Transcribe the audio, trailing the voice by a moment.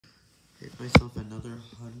hit myself another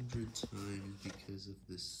 100 times because of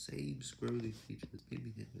the same scrolling feature that's made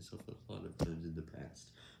me hit myself a lot of times in the past.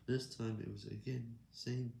 This time it was again,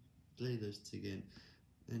 same playlists again,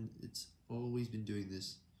 and it's always been doing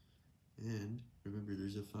this. And remember,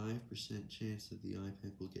 there's a 5% chance that the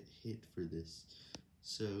iPad will get hit for this,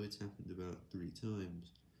 so it's happened about 3 times.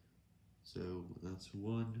 So that's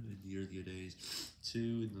 1 in the earlier days, 2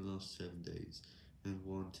 in the last 7 days, and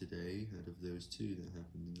 1 today out of those 2 that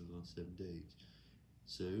happened in the last 7 days.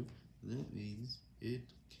 So that means it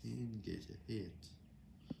can get a hit.